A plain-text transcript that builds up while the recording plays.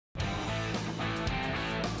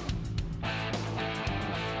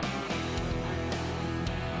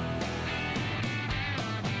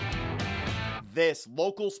This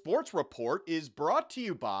local sports report is brought to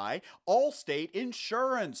you by Allstate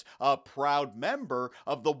Insurance, a proud member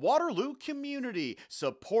of the Waterloo community,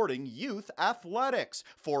 supporting youth athletics.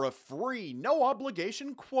 For a free,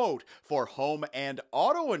 no-obligation quote for home and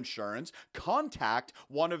auto insurance, contact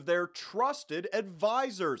one of their trusted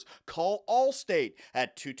advisors. Call Allstate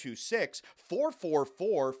at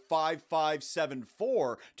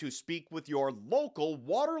 226-444-5574 to speak with your local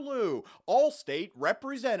Waterloo Allstate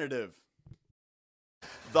representative.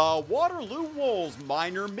 The Waterloo Wolves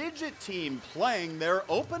minor midget team playing their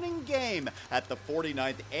opening game at the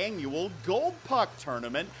 49th annual Gold Puck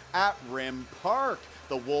Tournament at Rim Park.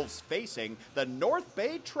 The Wolves facing the North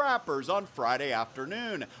Bay Trappers on Friday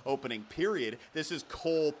afternoon. Opening period, this is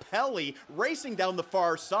Cole Pelly racing down the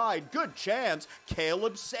far side. Good chance,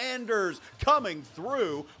 Caleb Sanders coming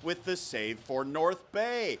through with the save for North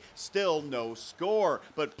Bay. Still no score,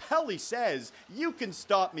 but Pelly says, "You can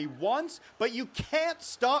stop me once, but you can't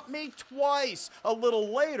stop me twice." A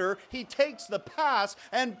little later, he takes the pass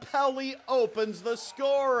and Pelly opens the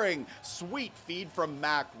scoring. Sweet feed from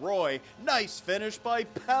Mac Roy. Nice finish by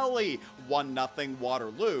Pelly. 1-0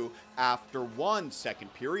 Waterloo after one.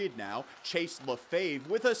 Second period now. Chase Lefebvre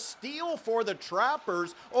with a steal for the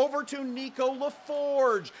Trappers over to Nico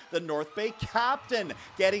LaForge, the North Bay captain,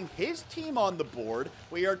 getting his team on the board.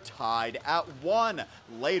 We are tied at 1.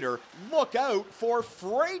 Later, look out for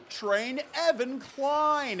freight train Evan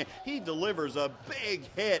Klein. He delivers a big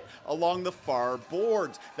hit along the far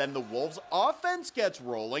boards. Then the Wolves offense gets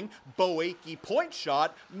rolling. Boakey point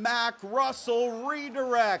shot. Mac Russell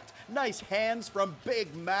redirect. Nice hands from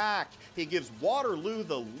Big Mac. He gives Waterloo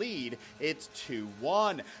the lead. It's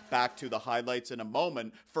 2-1. Back to the highlights in a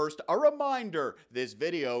moment. First, a reminder, this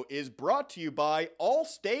video is brought to you by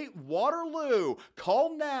Allstate Waterloo.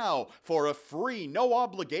 Call now for a free,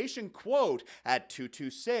 no-obligation quote at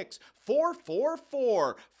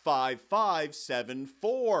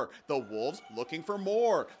 226-444-5574. The Wolves looking for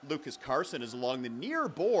more. Lucas Carson is along the near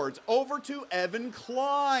boards over to Evan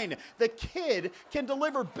Klein. The kid can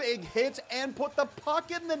deliver big hits and put the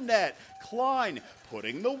puck in the net. Klein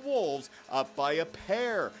putting the Wolves up by a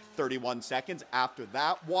pair. 31 seconds after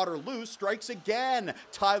that, Waterloo strikes again.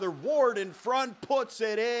 Tyler Ward in front puts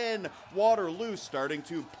it in. Waterloo starting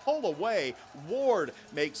to pull away. Ward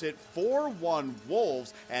makes it 4-1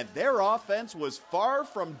 Wolves, and their offense was far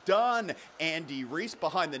from done. Andy Reese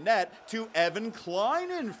behind the net to Evan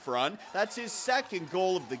Klein in front. That's his second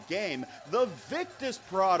goal of the game. The Victus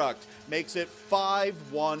product makes it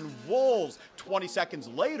 5-1 Wolves. 20 seconds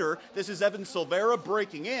later, this is Evan Silvera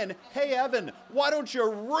breaking in. Hey, Evan, why don't you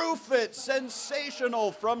roof it?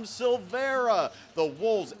 Sensational from Silvera. The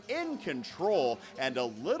Wolves in control, and a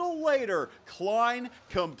little later, Klein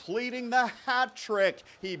completing the hat trick.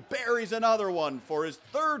 He buries another one for his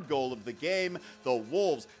third goal of the game. The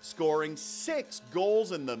Wolves scoring 6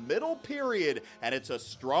 goals in the middle period, and it's a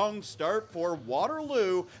strong start for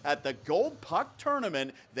Waterloo at the Gold Puck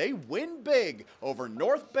Tournament. They win big over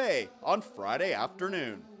North Bay on Friday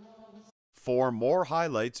afternoon. For more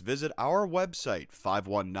highlights, visit our website,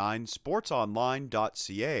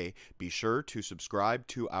 519sportsonline.ca. Be sure to subscribe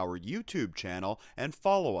to our YouTube channel and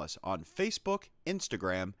follow us on Facebook,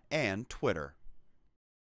 Instagram, and Twitter.